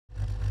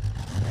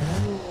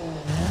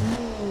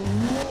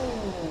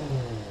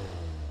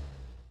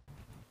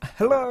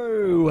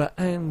Hello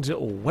and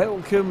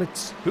welcome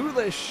to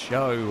the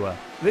show.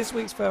 This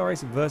week's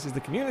FailRace versus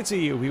the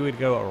community, we would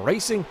go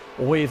racing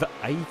with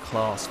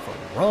A-class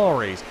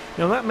Ferraris.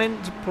 Now that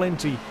meant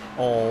plenty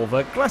of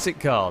classic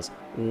cars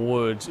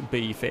would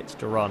be fit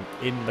to run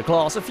in the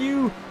class. A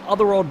few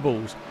other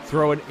oddballs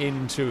thrown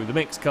into the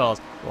mixed cars,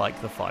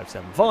 like the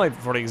 575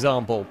 for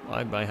example.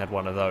 I had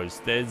one of those.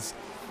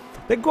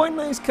 They're quite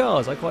nice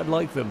cars, I quite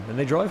like them, and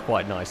they drive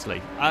quite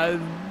nicely.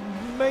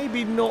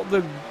 Maybe not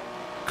the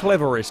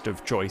cleverest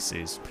of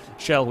choices,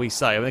 shall we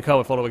say. I mean, the car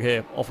we're following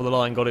here, off of the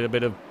line, got in a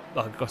bit of,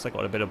 I guess they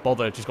got a bit of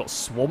bother, just got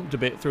swamped a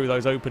bit through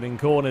those opening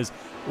corners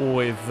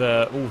with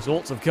all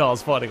sorts of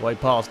cars fighting away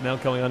past, now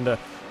coming under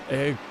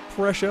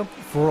pressure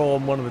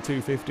from one of the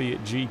 250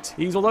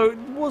 GTs, although it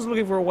was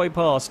looking for a way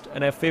past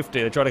an F50.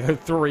 They're trying to go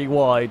three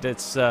wide.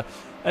 It's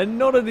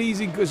not an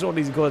easy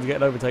corner to get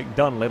an overtake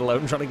done, let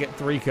alone trying to get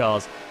three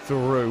cars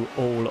through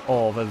all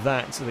of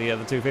that. So the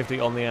 250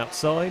 on the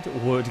outside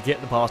would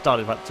get the pass done.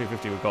 In fact, the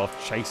 250 would go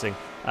off chasing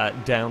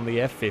down the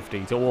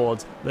F50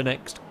 towards the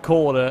next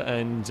corner,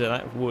 and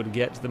that would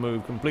get the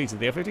move completed.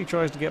 The F50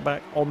 tries to get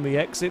back on the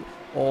exit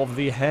of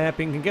the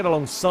hairpin, can get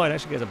alongside,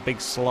 actually gets a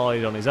big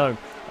slide on his own,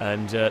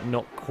 and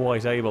not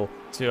quite able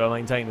to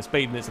maintain the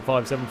speed, and it's the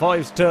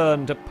 575's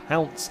turn to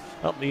pounce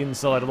up the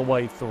inside of the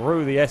way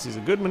through the S's.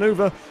 A good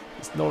manoeuvre.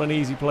 It's not an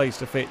easy place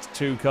to fit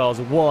two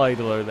cars wide,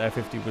 although the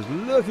F50 was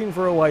looking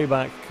for a way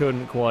back,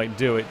 couldn't quite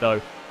do it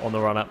though on the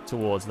run up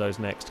towards those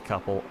next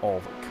couple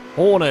of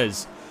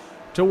corners.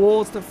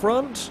 Towards the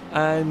front,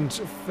 and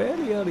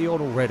fairly early on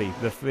already,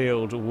 the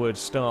field would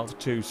start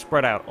to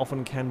spread out.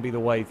 Often can be the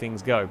way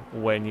things go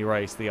when you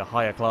race the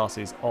higher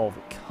classes of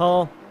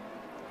car.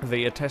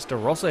 The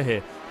Testarossa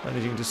here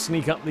managing to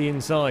sneak up the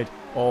inside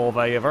of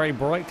a very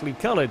brightly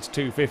coloured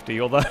 250,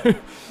 although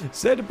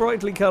said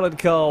brightly coloured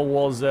car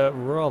was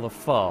rather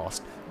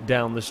fast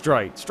down the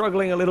straight.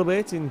 Struggling a little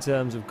bit in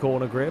terms of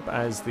corner grip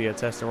as the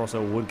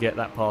Testarossa would get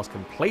that pass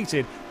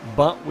completed,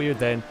 but we would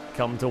then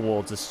come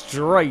towards a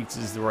straight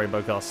as the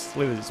rainbow car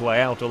slithers its way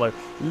out, although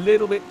a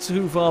little bit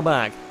too far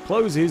back.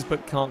 Closes,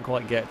 but can't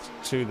quite get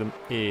to them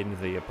in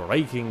the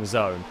braking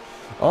zone.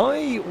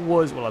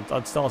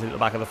 I'd started at the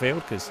back of the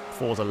field because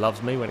Forza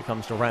loves me when it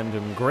comes to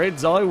random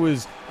grids. I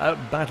was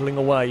battling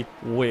away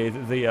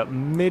with the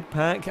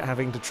mid-pack,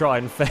 having to try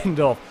and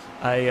fend off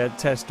a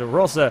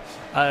Testarossa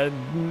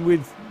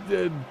with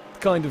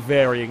kind of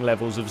varying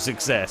levels of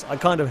success. I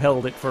kind of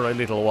held it for a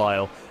little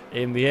while.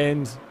 In the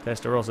end,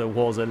 Testarossa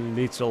was a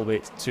little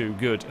bit too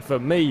good for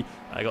me.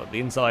 I got the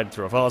inside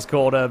through a fast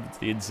corner,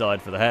 the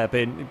inside for the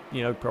hairpin.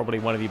 You know, probably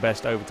one of the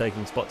best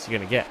overtaking spots you're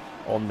going to get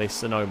on this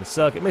Sonoma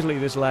circuit. Admittedly,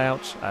 this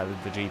layout,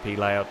 the GP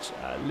layout,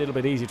 a little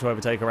bit easier to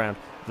overtake around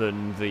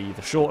than the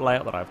short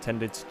layout that I've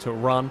tended to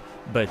run.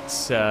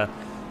 But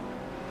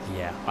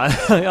yeah,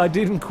 I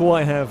didn't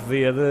quite have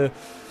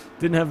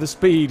didn't have the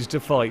speed to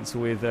fight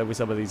with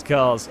some of these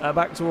cars.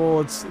 Back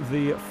towards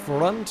the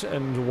front,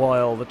 and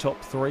while the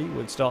top three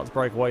would start to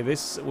break away,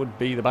 this would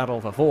be the battle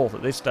for fourth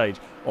at this stage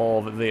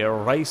of the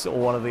race. Or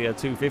one of the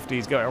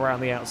 250s going around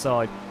the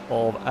outside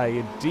of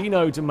a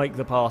Dino to make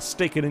the pass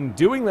stick, and in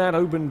doing that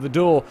opened the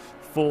door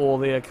for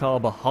the car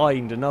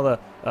behind, another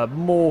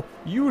more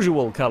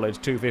usual coloured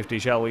 250,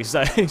 shall we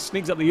say.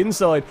 Sneaks up the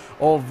inside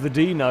of the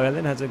Dino and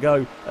then has a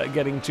go at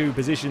getting two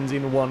positions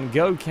in one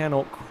go.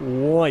 Cannot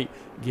quite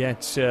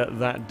get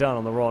that done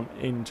on the run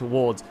in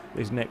towards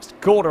this next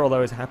corner,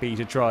 although is happy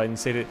to try and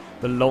sit it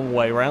the long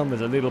way around.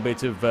 There's a little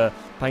bit of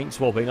paint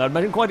swapping. I'd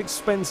imagine quite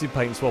expensive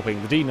paint swapping.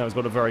 The Dino's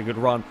got a very good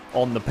run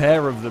on the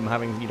pair of them,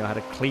 having had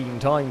a clean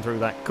time through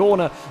that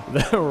corner.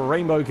 The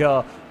rainbow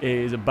car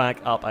is back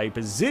up a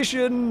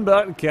position,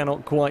 but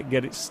cannot quite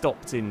get it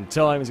stopped in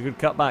time. It's a good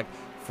cutback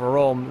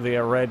from the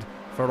red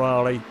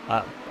Ferrari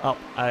up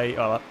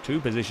two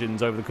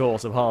positions over the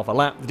course of half a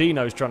lap. The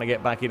Dino's trying to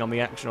get back in on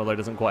the action, although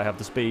doesn't quite have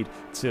the speed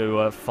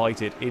to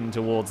fight it in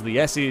towards the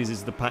S's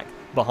as the pack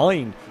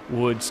behind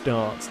would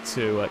start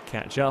to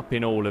catch up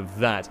in all of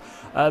that.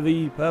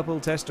 The purple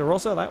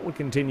Testarossa, that would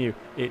continue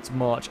its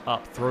march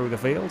up through the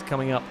field,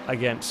 coming up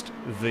against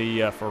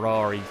the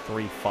Ferrari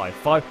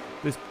 355.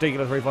 This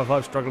particular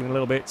 355 struggling a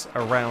little bit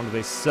around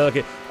this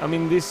circuit. I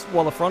mean,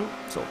 while the front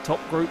sort of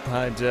top group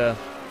had the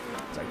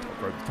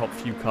top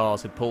few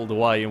cars had pulled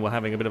away and were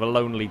having a bit of a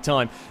lonely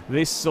time,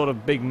 this sort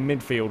of big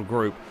midfield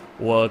group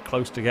were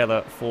close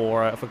together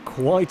for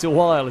quite a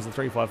while as the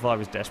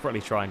 355 is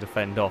desperately trying to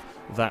fend off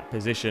that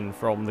position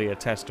from the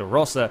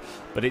Testarossa.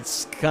 But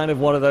it's kind of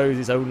one of those,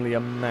 it's only a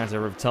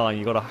matter of time.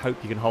 You've got to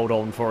hope you can hold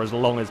on for as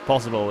long as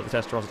possible. The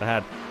Testarossa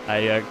had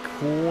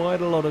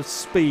quite a lot of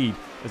speed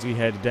as we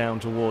head down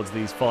towards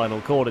these final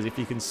corners. If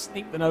you can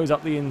sneak the nose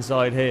up the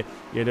inside here,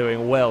 you're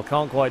doing well.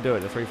 Can't quite do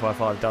it. The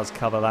 355 does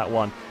cover that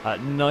one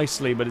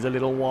nicely, but is a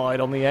little wide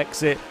on the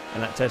exit,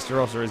 and that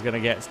Testarossa is going to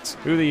get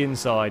to the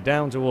inside,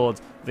 down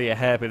towards the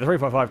hairpin. The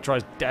 355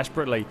 tries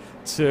desperately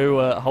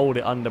to hold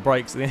it under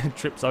brakes, and then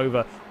trips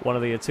over one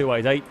of the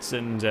 288s,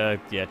 and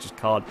just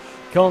can't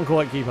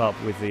quite keep up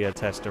with the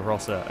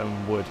Testarossa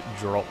and would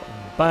drop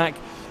back.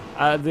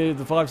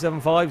 The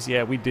 575s,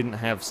 yeah, we didn't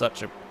have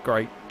such a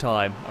great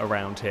time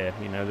around here.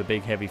 You know, the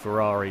big heavy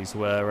Ferraris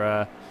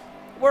were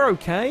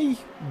okay,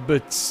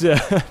 but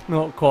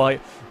not quite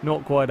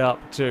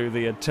up to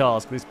the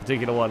task. This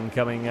particular one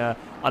coming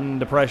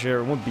under pressure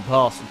and would be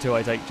past the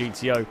 288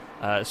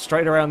 GTO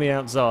straight around the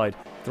outside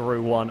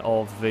through one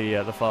of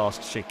the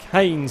fast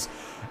chicanes.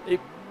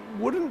 It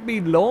wouldn't be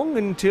long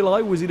until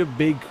I was in a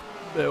big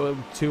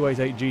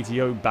 288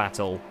 GTO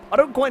battle. I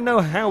don't quite know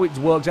how it's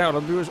worked out.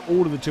 I'm sure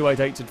all of the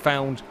 288s had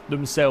found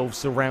themselves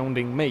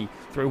surrounding me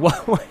through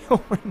one way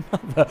or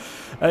another.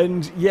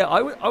 And yeah,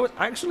 I was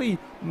actually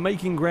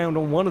making ground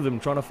on one of them,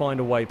 trying to find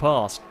a way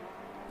past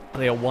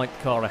the white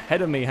car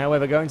ahead of me.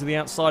 However, going to the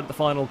outside at the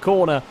final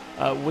corner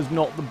was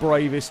not the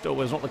bravest, or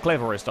was not the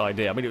cleverest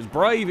idea. I mean, it was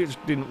brave, it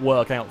just didn't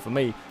work out for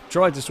me.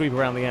 Tried to sweep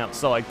around the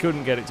outside,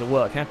 couldn't get it to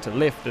work, had to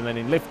lift, and then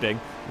in lifting,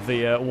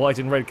 the white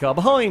and red car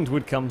behind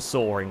would come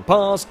soaring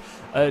past,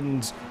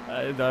 and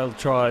I'll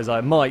try as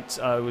I might,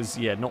 I was,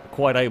 not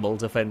quite able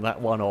to fend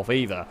that one off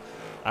either.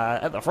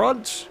 At the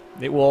front,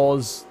 it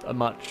was a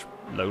much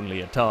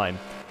lonelier time.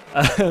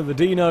 The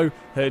Dino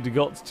had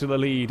got to the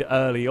lead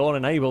early on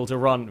and able to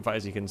run, in fact,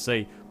 as you can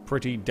see,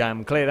 pretty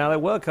damn clear. Now, there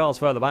were cars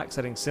further back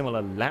setting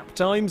similar lap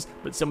times,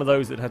 but some of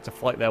those that had to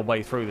fight their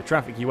way through the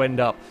traffic, you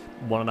end up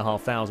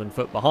 1,500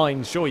 foot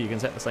behind. Sure, you can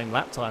set the same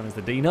lap time as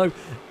the Dino,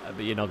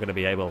 but you're not going to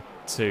be able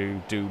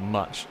to do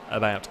much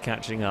about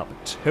catching up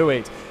to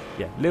it.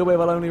 Yeah, a little bit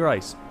of a lonely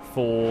race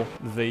for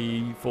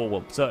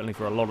well, certainly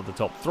for a lot of the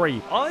top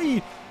three.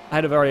 I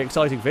had a very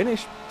exciting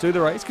finish to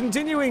the race,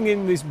 continuing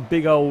in this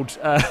big old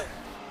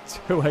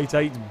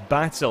 288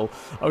 battle.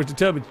 I was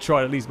determined to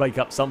try and at least make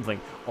up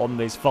something on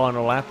this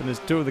final lap, and as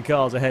two of the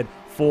cars ahead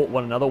fought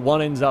one another,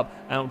 one ends up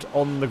out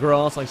on the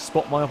grass. I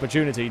spot my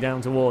opportunity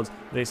down towards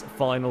this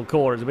final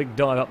corner. It's a big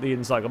dive up the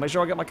inside. I'll make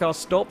sure I get my car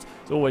stopped.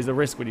 It's always the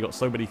risk when you've got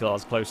so many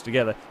cars close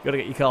together. You've got to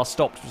get your car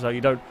stopped so you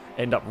don't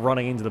end up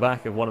running into the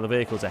back of one of the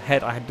vehicles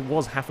ahead. I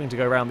was having to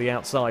go around the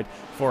outside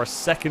for a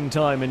second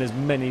time in as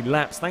many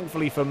laps.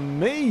 Thankfully for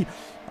me,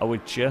 I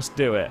would just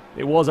do it.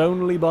 It was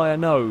only by a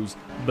nose,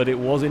 but it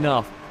was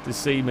enough to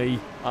see me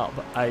up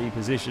a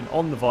position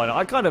on the final.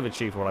 I kind of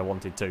achieved what I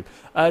wanted to.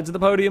 To the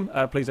podium,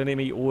 Please Don't Hear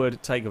Me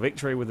would take a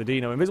victory with the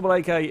Dino Invisible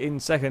AK in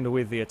second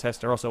with the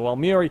Testarossa, while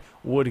Muri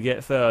would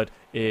get third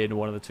in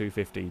one of the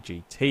 250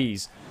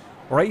 GTs.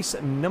 Race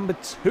number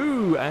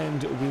 2,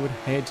 and we would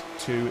head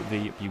to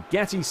the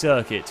Bugatti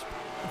circuit.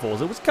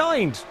 Forza was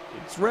kind.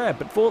 It's rare,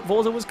 but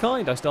Forza was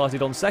kind. I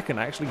started on second.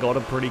 I actually got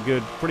a pretty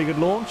good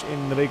launch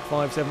in the big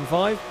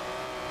 575.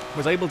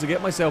 Was able to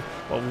get myself,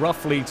 well,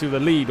 roughly to the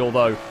lead,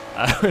 although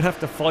I would have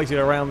to fight it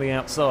around the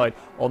outside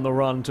on the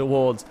run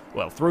towards,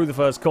 well, through the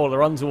first corner, the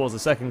run towards the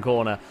second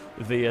corner.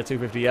 The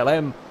 250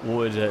 LM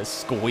would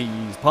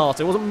squeeze past.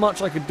 There wasn't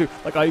much I could do.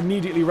 Like, I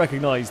immediately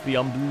recognised the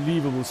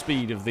unbelievable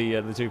speed of the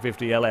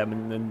 250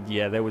 LM, and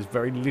yeah, there was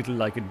very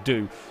little I could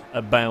do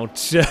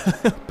about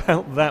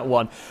about that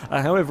one.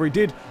 However, it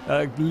did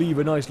leave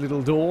a nice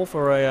little door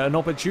for an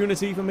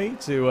opportunity for me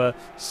to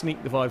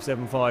sneak the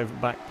 575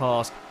 back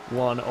past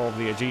one of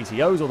the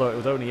GTOs, although it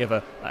was only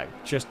ever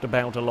just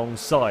about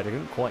alongside. I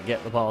couldn't quite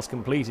get the pass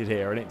completed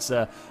here, and it's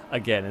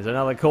again, there's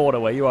another corner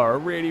where you are a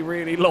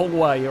really long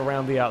way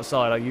around the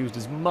outside. I used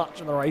as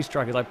much of the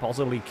racetrack as I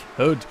possibly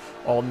could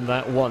on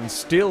that one.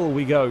 Still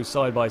we go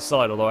side by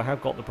side, although I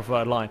have got the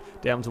preferred line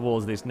down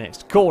towards this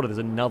next corner. There's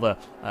another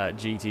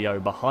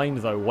GTO behind,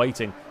 though,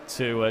 waiting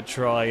to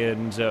try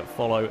and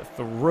follow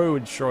through,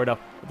 and sure enough,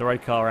 with the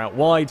red car out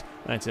wide,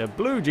 that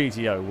blue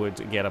GTO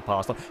would get a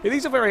pass.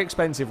 These are very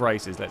expensive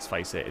races, let's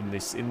face it. In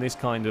this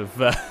kind of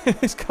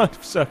this kind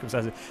of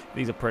circumstances,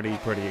 these are pretty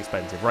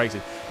expensive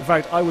races. In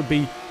fact, I would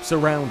be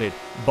surrounded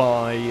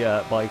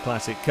by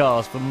classic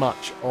cars for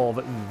much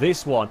of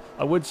this one.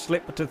 I would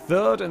slip to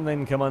third and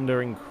then come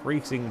under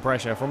increasing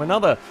pressure from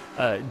another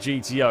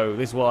GTO.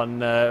 This one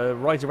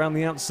right around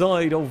the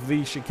outside of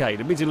the chicane.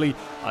 Admittedly,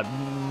 I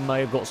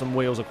may have got some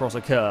wheels across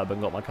a curb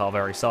and got my car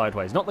very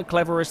sideways. Not the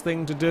cleverest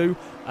thing to do.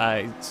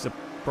 It's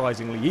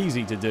surprisingly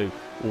easy to do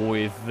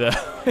with the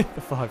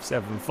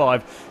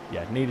 575.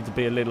 Yeah, needed to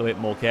be a little bit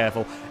more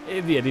careful.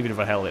 Even if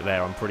I held it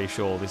there, I'm pretty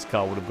sure this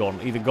car would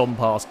have either gone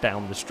past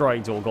down the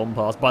straight or gone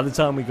past by the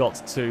time we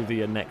got to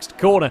the next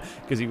corner,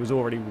 because he was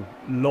already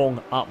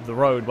long up the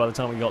road by the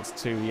time we got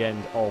to the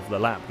end of the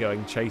lap,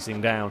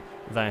 chasing down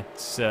that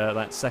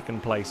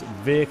second place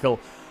vehicle.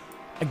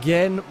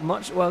 Again,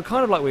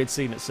 kind of like we had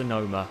seen at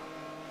Sonoma.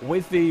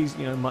 With these,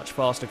 much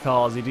faster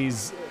cars, it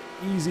is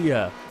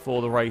easier for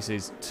the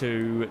races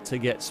to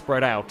get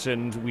spread out,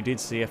 and we did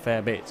see a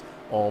fair bit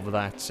of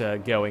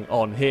that going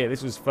on here.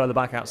 This was further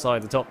back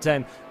outside the top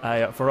 10.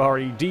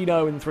 Ferrari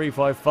Dino in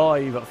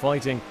 355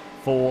 fighting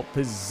for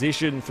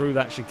position through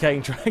that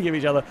chicane, trying to give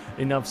each other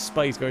enough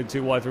space, going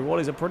too wide through what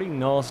is a pretty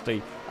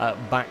nasty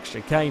back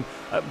chicane.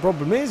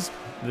 Problem is,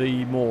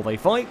 the more they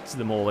fight,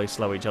 the more they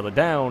slow each other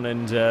down,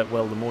 and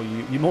well, the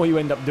more you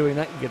end up doing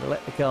that, you're going to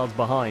let the cars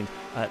behind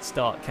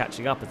start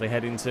catching up as they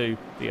head into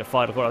the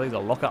final corner. I think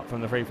there's a lock-up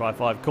from the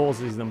 355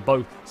 causes them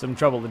both some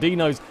trouble. The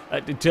Dinos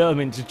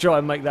determined to try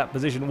and make that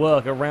position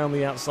work around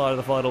the outside of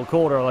the final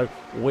corner, although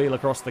wheel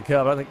across the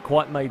curve. I don't think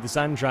quite made the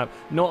sand trap.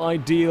 Not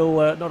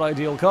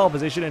ideal car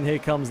position, and here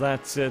comes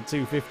that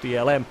 250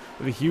 LM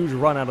with a huge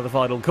run out of the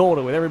final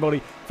corner with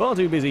everybody far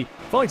too busy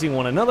fighting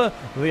one another.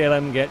 The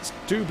LM gets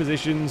 2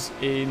 positions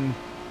in,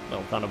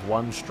 well, kind of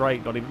one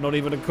straight, not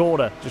even a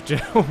quarter,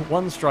 just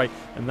one straight,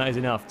 and that is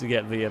enough to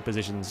get the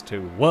positions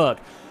to work.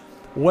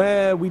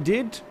 Where we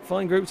did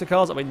find groups of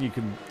cars, I mean, you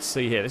can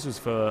see here, this was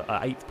for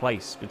 8th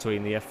place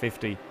between the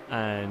F50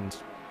 and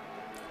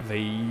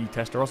the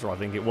Testarossa, I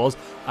think it was.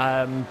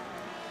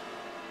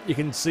 You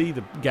can see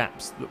the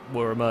gaps that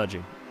were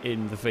emerging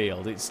in the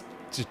field. It's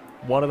just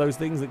one of those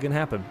things that can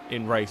happen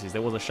in races.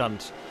 There was a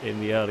shunt in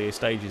the earlier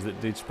stages that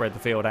did spread the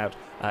field out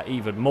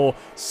even more.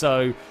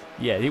 So,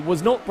 yeah, it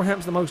was not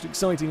perhaps the most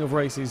exciting of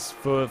races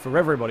for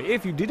everybody.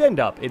 If you did end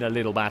up in a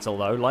little battle,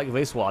 though, like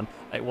this one,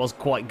 it was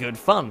quite good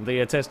fun. The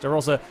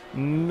Testarossa,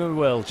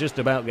 well, just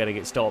about getting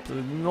it stopped.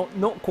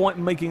 Not quite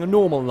making a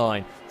normal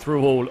line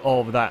through all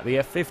of that. The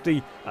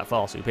F50,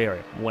 far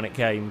superior when it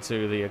came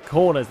to the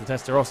corners. The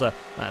Testarossa,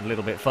 a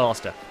little bit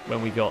faster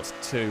when we got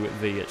to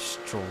the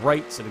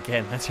straights. And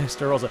again, the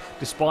Testarossa,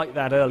 despite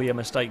that earlier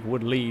mistake,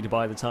 would lead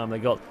by the time they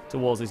got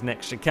towards this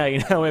next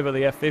chicane. However,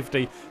 the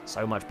F50,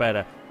 so much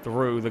better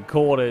through the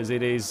corners.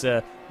 It is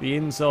the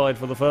inside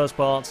for the first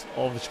part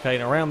of the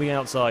chicane, around the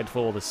outside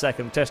for the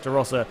second.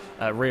 Testarossa,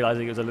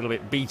 realising it was a little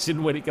bit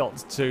beaten when it got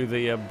to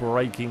the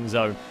braking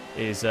zone,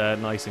 is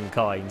nice and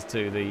kind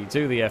to the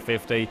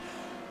F50.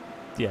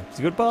 Yeah, it's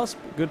a good pass.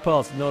 Good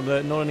pass. Not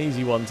an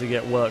easy one to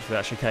get worked for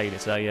that chicane.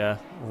 It's a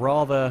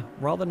rather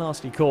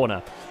nasty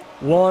corner.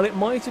 While it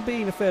might have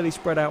been a fairly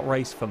spread out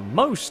race for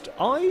most,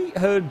 I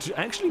had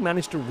actually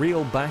managed to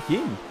reel back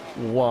in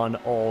one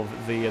of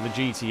the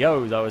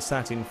GTOs. I was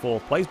sat in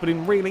 4th place, but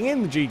in reeling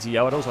in the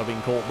GTO, I'd also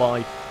been caught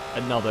by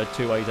another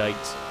 288.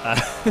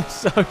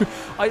 So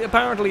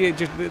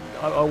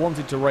I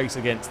wanted to race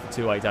against the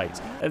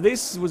 288.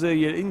 This was an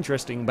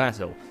interesting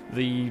battle.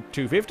 The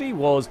 250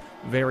 was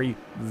very,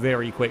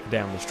 very quick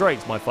down the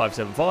straights. My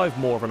 575,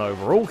 more of an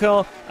overall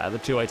car. The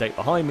 288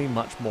 behind me,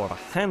 much more of a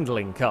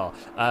handling car.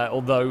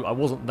 Although I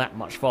wasn't that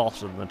much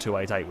faster than the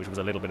 288, which was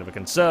a little bit of a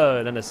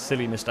concern and a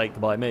silly mistake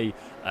by me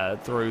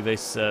through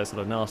this sort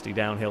of nasty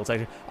downhill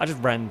section. I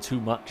just ran too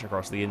much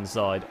across the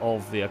inside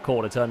of the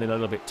corner, turned in a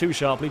little bit too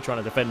sharply, trying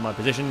to defend my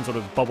position, sort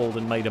of bobbled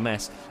and made a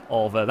mess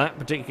of that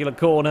particular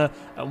corner.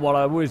 And while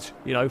I would,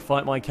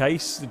 fight my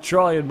case to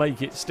try and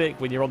make it stick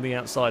when you're on the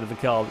outside of the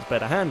car that's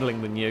better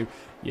handling than you,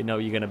 you know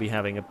you're going to be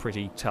having a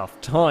pretty tough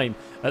time.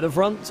 At the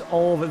front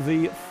of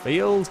the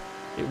field,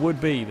 it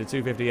would be the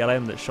 250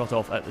 LM that shot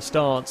off at the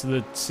start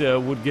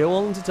that would go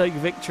on to take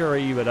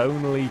victory, but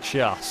only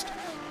just.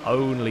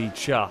 Only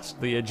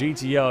just. The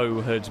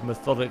GTO had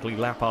methodically,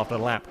 lap after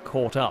lap,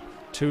 caught up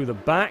to the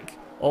back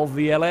of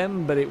the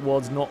LM, but it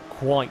was not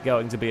quite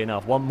going to be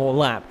enough. One more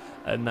lap,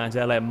 and that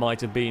LM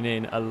might have been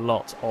in a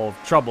lot of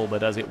trouble,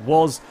 but as it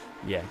was,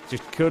 yeah,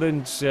 just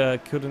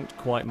couldn't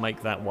quite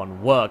make that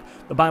one work.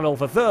 The battle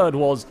for third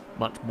was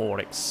much more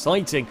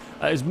exciting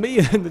as me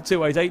and the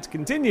 288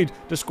 continued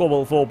to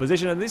squabble for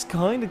position, and this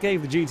kind of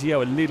gave the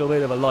GTO a little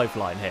bit of a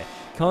lifeline here.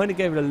 Kind of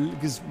gave it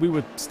because we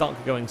were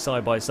stuck going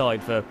side by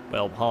side for,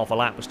 well, half a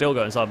lap. We're still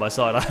going side by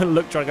side. I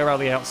looked trying to go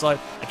around the outside.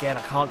 Again,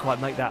 I can't quite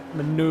make that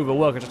manoeuvre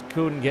work. I just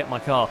couldn't get my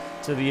car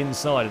to the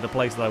inside of the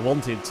place that I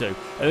wanted to.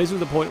 And this was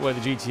the point where the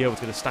GTO was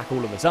going to stack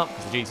all of us up,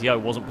 because the GTO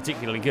wasn't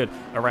particularly good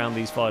around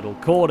these final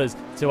corners.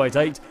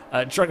 288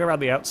 trying around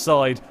the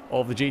outside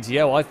of the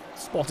GTO. I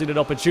spotted an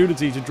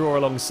opportunity to draw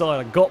alongside.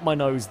 I got my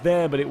nose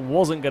there, but it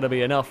wasn't going to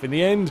be enough. In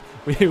the end,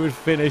 we would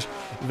finish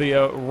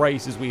the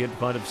race as we had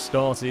kind of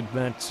started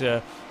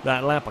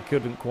that lap. I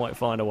couldn't quite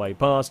find a way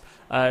past.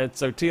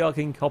 So TR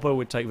King Copper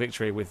would take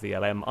victory with the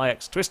LM.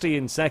 IX Twisty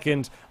in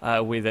second,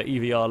 with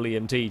EVR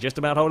Liam T just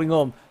about holding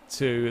on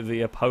to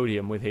the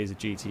podium with his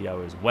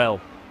GTO as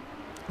well.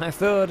 Our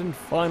third and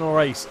final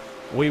race,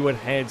 we would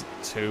head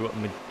to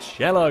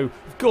Mugello.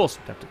 Of course,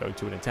 we'd have to go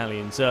to an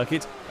Italian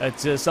circuit at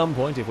some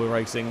point if we're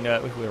racing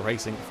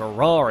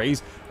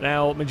Ferraris.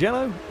 Now,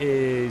 Mugello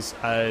is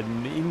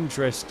an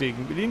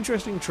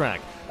interesting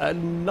track. A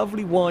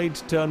lovely wide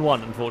turn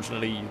one.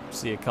 Unfortunately, you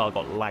see a car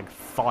got lag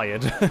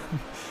fired.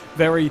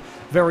 Very,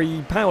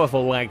 very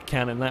powerful lag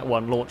cannon. That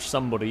one launched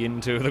somebody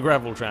into the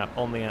gravel trap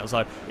on the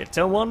outside. Yeah,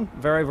 turn one,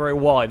 very, very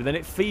wide, and then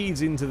it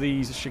feeds into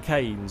these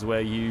chicanes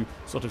where you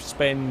sort of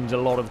spend a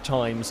lot of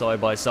time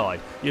side by side.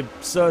 You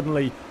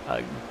certainly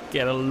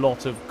get a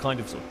lot of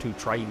kind of sort of two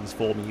trains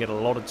forming. You get a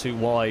lot of too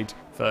wide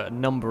for a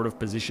number of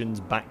positions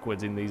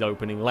backwards in these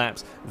opening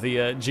laps. The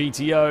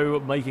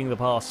GTO making the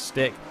pass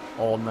stick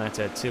on that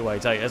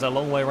 288. There's a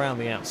long way around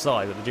the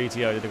outside, but the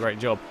GTO did a great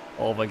job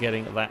of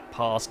getting that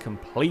pass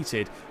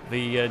completed.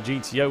 The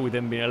GTO would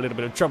then be in a little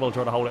bit of trouble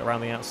trying to hold it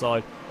around the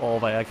outside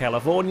of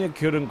California.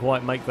 Couldn't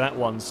quite make that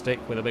one stick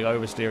with a big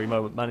oversteering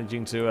moment,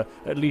 managing to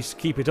at least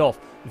keep it off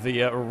the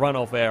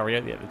runoff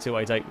area. Yeah, the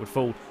 288 would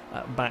fall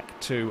back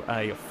to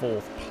a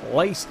 4th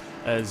place,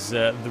 as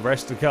the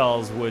rest of the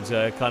cars would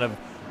kind of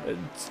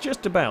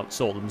just about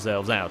sort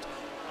themselves out.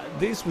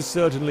 This was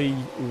certainly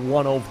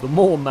one of the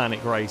more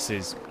manic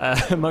races,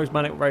 most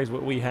manic race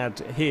we had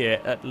here,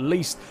 at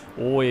least,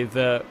 with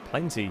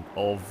plenty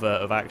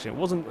of action.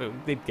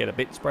 It did get a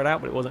bit spread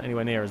out, but it wasn't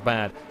anywhere near as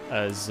bad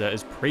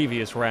as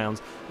previous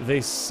rounds.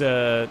 This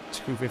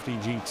 250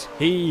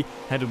 GT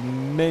had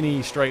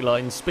many straight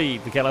line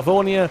speed. The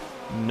California,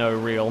 no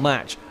real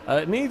match.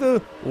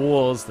 Neither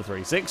was the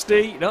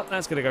 360. No,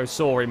 that's going to go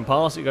soaring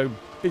past. It go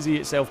busy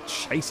itself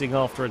chasing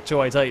after a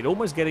 288,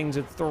 almost getting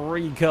to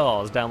 3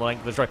 cars down the length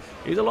of the straight.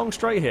 It is a long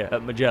straight here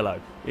at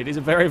Mugello. It is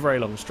a very, very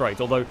long straight,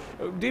 although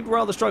it did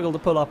rather struggle to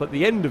pull up at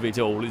the end of it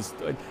all,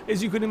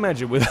 as you can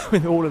imagine,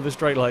 with all of the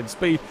straight line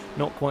speed.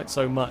 Not quite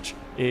so much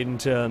in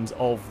terms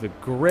of the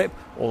grip,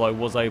 although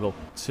was able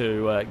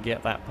to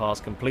get that pass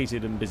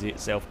completed and busy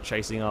itself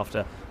chasing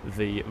after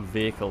the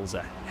vehicles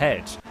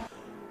ahead.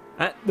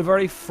 At the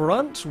very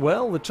front,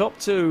 well, the top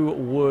 2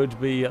 would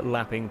be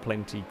lapping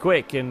plenty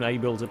quick and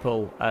able to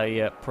pull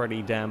a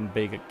pretty damn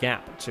big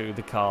gap to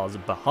the cars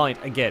behind.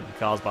 Again,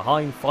 cars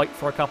behind fight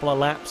for a couple of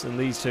laps, and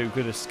these 2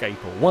 could escape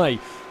away,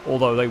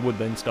 although they would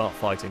then start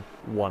fighting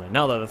one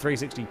another. The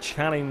 360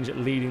 Challenge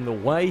leading the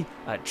way,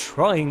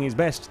 trying his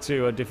best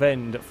to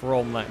defend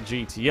from that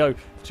GTO.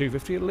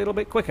 250 a little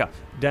bit quicker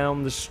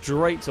down the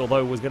straight,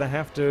 although was going to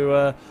have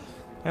to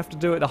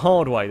do it the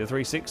hard way. The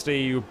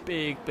 360,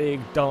 big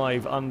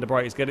dive under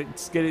brakes, get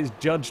it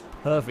judged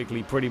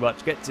perfectly, pretty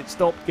much. Gets it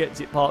stopped, gets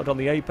it parked on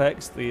the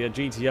apex. The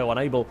GTO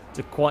unable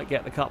to quite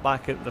get the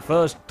cutback at the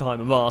first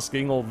time of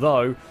asking,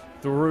 although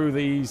through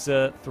these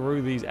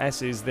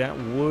S's, that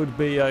would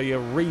be a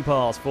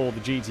repass for the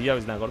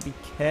GTOs. Now, got to be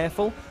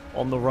careful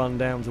on the run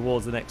down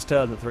towards the next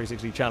turn. The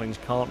 360 Challenge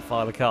can't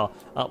fire the car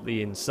up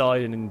the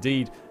inside, and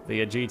indeed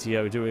the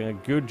GTO doing a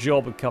good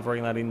job of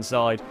covering that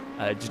inside,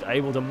 just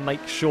able to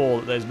make sure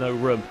that there's no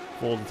room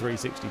for the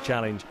 360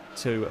 Challenge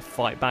to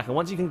fight back. And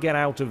once you can get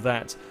out of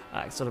that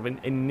sort of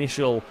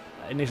initial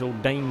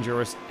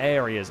dangerous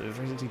areas, the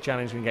 360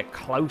 Challenge can get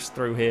close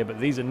through here, but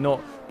these are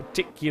not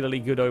particularly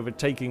good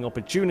overtaking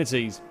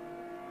opportunities,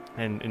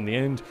 and in the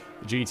end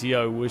the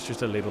GTO was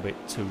just a little bit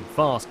too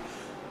fast.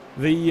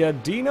 The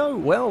Dino,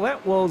 well,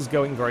 that was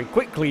going very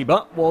quickly,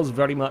 but was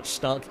very much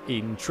stuck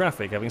in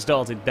traffic. Having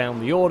started down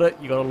the order,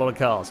 you got a lot of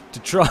cars to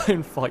try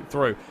and fight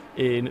through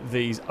in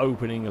these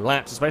opening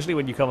laps, especially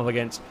when you come up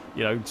against,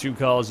 2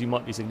 cars you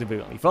might be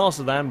significantly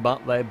faster than,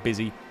 but they're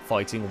busy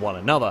fighting one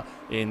another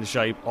in the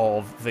shape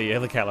of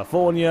the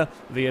California.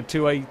 The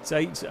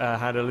 288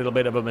 had a little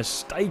bit of a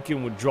mistake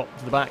and would drop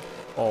to the back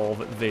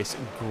of this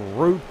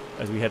group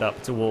as we head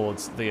up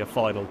towards the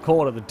final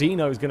corner. The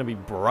Dino is going to be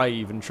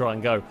brave and try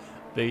and go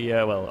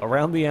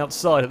around the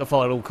outside at the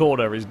final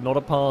corner. Is not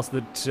a pass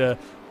that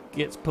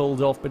gets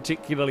pulled off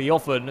particularly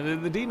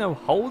often. The Dino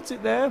holds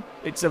it there.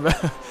 It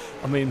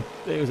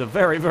was a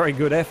very, very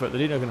good effort. The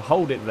Dino can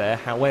hold it there,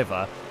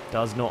 however,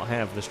 does not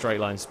have the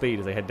straight line speed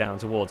as they head down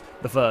towards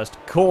the first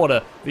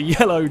corner. The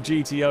yellow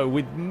GTO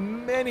with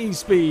many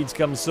speeds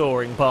comes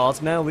soaring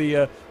past. Now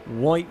the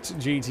white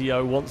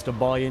GTO wants to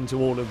buy into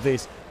all of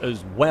this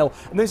as well.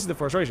 And this is the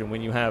frustration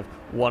when you have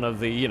one of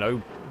the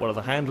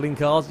handling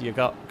cars you've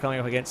got coming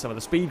up against some of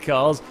the speed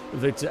cars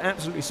that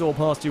absolutely soar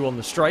past you on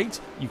the straight.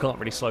 You can't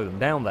really slow them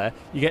down there.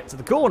 You get to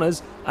the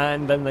corners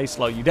and then they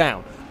slow you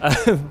down.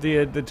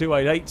 The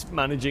 288's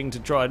managing to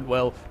try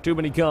and, too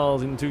many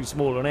cars in too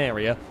small an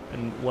area,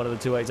 and one of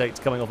the 288's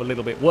coming off a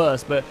little bit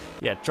worse. But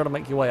yeah, trying to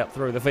make your way up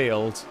through the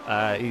field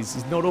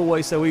is not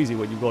always so easy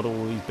when you've got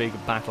all these big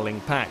battling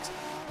packs.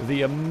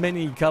 The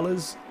many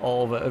colours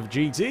of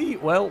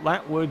GT, well,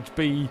 that would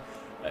be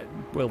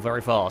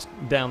very fast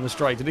down the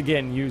straight, and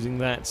again using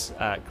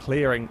that,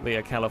 clearing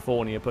the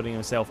California, putting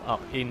himself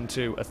up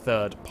into a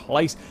 3rd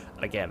place.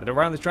 And again,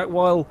 around this track,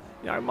 while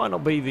it might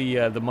not be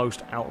the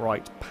most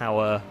outright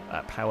power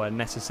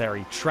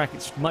necessary track,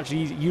 it's much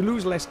easier. You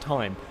lose less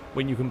time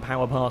when you can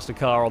power past a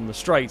car on the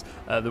straight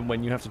than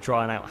when you have to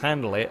try and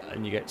outhandle it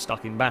and you get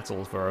stuck in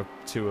battles for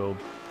 2 or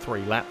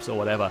 3 laps or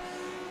whatever.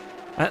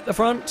 At the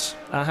front,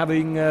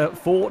 having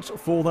fought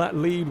for that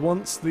lead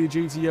once the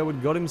GTO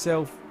had got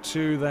himself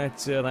to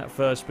that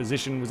first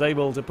position, was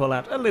able to pull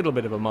out a little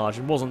bit of a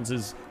margin. Wasn't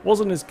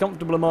as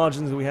comfortable a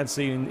margin as we had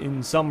seen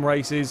in some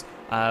races,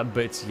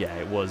 but yeah,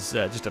 it was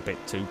just a bit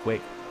too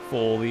quick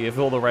for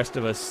the rest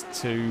of us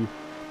to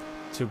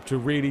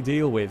really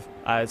deal with.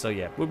 So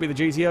yeah, would be the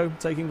GTO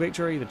taking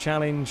victory, the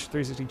Challenge,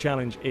 360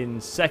 Challenge in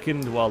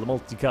 2nd, while the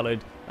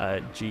multicoloured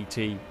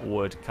GT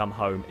would come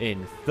home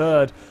in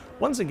 3rd.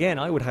 Once again,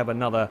 I would have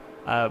another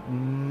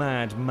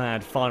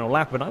mad final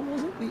lap, and I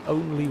wasn't the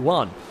only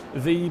one.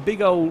 The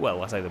big old,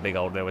 well, I say the big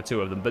old, there were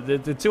two of them, but the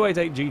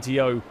 288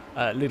 GTO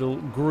little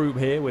group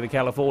here with the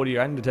California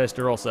and the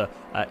Testarossa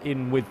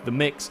in with the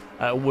mix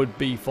would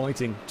be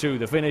fighting to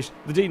the finish.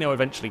 The Dino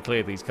eventually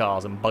cleared these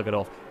cars and buggered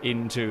off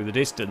into the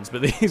distance,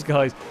 but these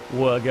guys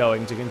were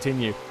going to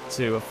continue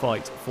to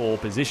fight for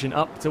position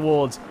up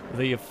towards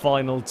the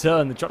final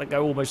turn. They're trying to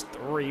go almost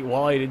 3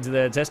 wide into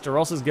their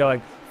Testarossas,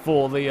 going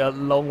for the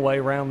long way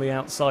round the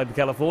outside. The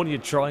California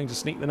trying to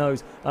sneak the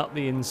nose up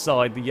the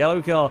inside. The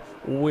yellow car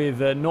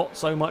with not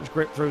so much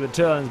grip through the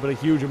turns, but a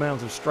huge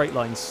amount of straight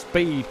line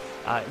speed.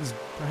 Is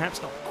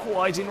perhaps not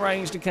quite in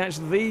range to catch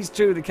these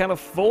two. The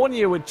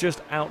California would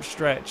just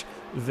outstretch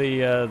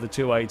the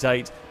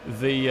 288.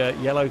 The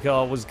yellow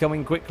car was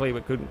coming quickly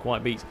but couldn't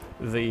quite beat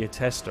the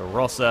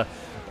Testarossa.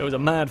 It was a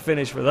mad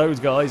finish for those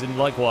guys, and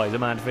likewise a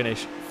mad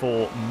finish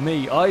for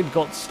me. I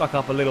got stuck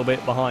up a little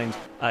bit behind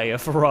a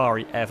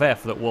Ferrari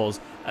FF that was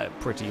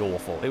pretty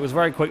awful. It was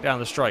very quick down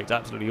the straight,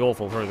 absolutely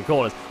awful through the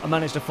corners. I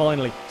managed to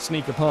finally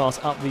sneak a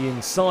pass up the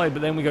inside,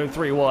 but then we go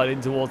 3 wide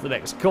in towards the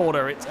next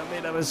corner. It's a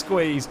bit of a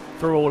squeeze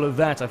through all of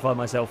that. I find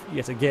myself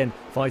yet again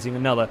fighting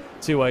another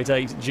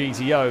 288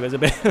 GTO. There's a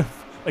bit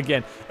of,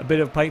 again, a bit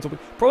of paint,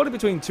 probably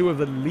between two of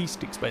the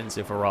least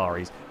expensive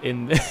Ferraris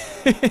in,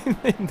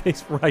 in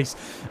this race,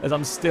 as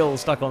I'm still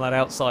stuck on that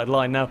outside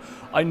line. Now,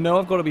 I know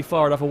I've got to be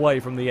far enough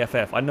away from the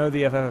FF. I know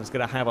the FF is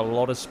going to have a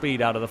lot of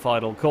speed out of the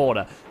final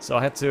corner, so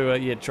I had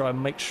to try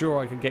and make sure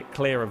I could get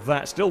clear of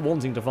that. Still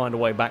wanting to find a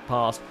way back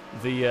past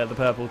the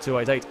purple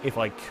 288 if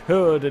I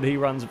could, and he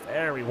runs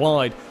very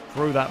wide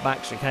through that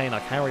back chicane. I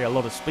carry a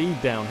lot of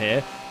speed down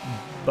here,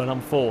 but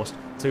I'm forced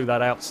to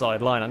that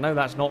outside line. I know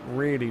that's not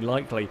really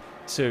likely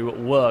to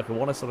work. I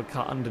want to sort of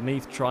cut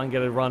underneath, try and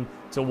get a run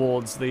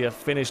towards the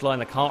finish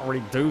line. I can't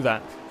really do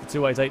that. The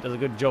 288 does a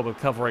good job of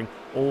covering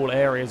all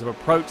areas of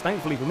approach.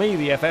 Thankfully for me,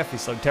 the FF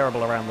is so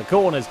terrible around the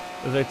corners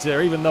that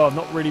even though I've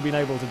not really been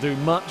able to do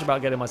much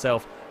about getting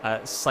myself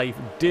safe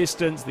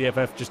distance, the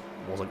FF just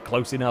wasn't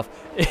close enough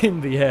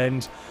in the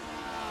end.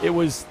 It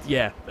was,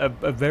 yeah,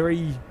 a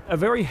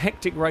very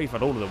hectic race,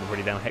 but all of them were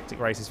pretty damn hectic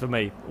races for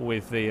me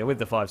with the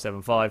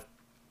 575.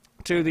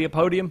 To the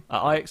podium,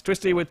 IX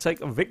Twisty would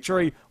take a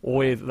victory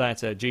with that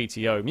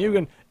GTO.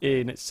 Mugen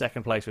in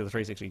second place with the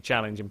 360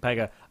 Challenge, and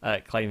Pega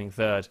claiming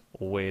third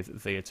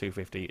with the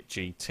 250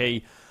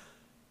 GT.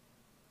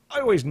 I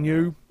always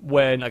knew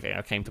when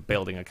I came to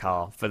building a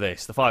car for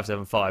this, the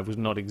 575 was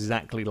not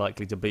exactly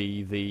likely to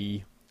be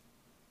the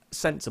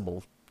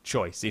sensible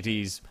choice. It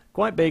is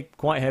quite big,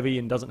 quite heavy,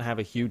 and doesn't have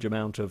a huge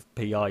amount of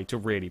PI to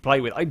really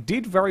play with. I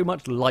did very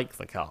much like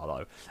the car,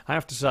 though. I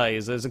have to say,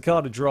 as a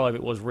car to drive,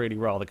 it was really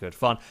rather good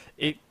fun.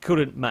 It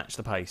couldn't match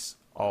the pace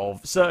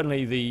of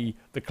certainly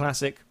the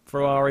classic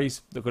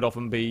Ferraris that could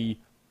often be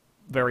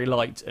very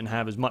light and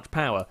have as much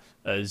power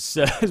as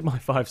my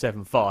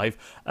 575.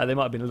 They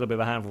might have been a little bit of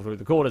a handful through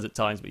the corners at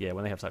times, but yeah,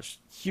 when they have such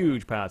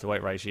huge power to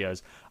weight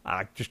ratios,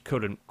 I just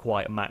couldn't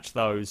quite match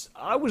those.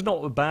 It was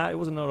not a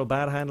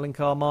bad handling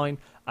car, mine,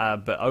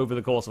 but over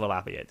the course of a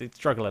lap, it did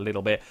struggle a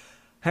little bit.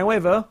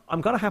 However,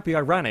 I'm kind of happy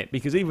I ran it,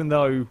 because even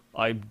though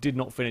I did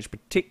not finish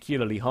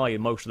particularly high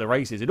in most of the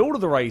races, in all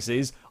of the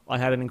races, I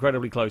had an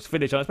incredibly close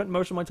finish, and I spent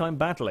most of my time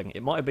battling.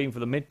 It might have been for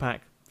the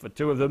mid-pack for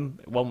 2 of them,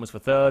 1 was for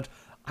 3rd.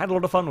 I had a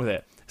lot of fun with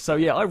it. So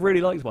yeah, I really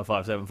liked my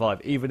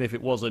 575, even if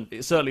it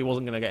certainly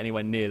wasn't going to get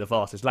anywhere near the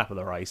fastest lap of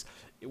the race.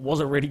 It was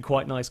a really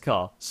quite nice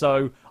car.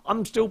 So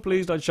I'm still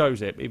pleased I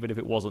chose it, even if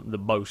it wasn't the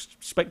most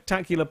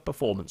spectacular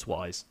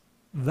performance-wise.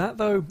 That,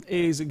 though,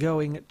 is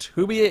going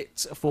to be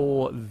it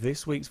for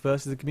this week's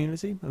Versus the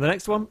Community. The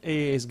next one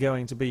is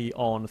going to be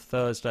on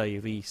Thursday,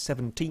 the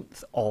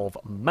 17th of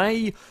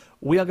May.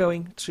 We are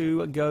going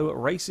to go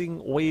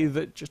racing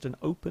with just an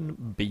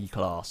open B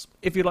class.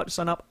 If you'd like to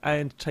sign up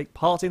and take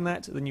part in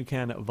that, then you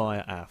can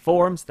via our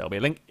forums. There'll be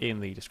a link in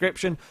the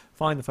description.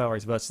 Find the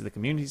FailRace Versus the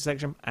Community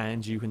section,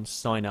 and you can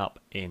sign up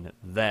in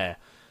there.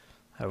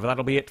 However,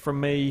 that'll be it from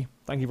me.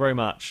 Thank you very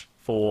much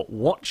for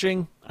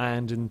watching,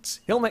 and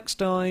until next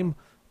time,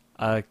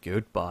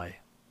 goodbye.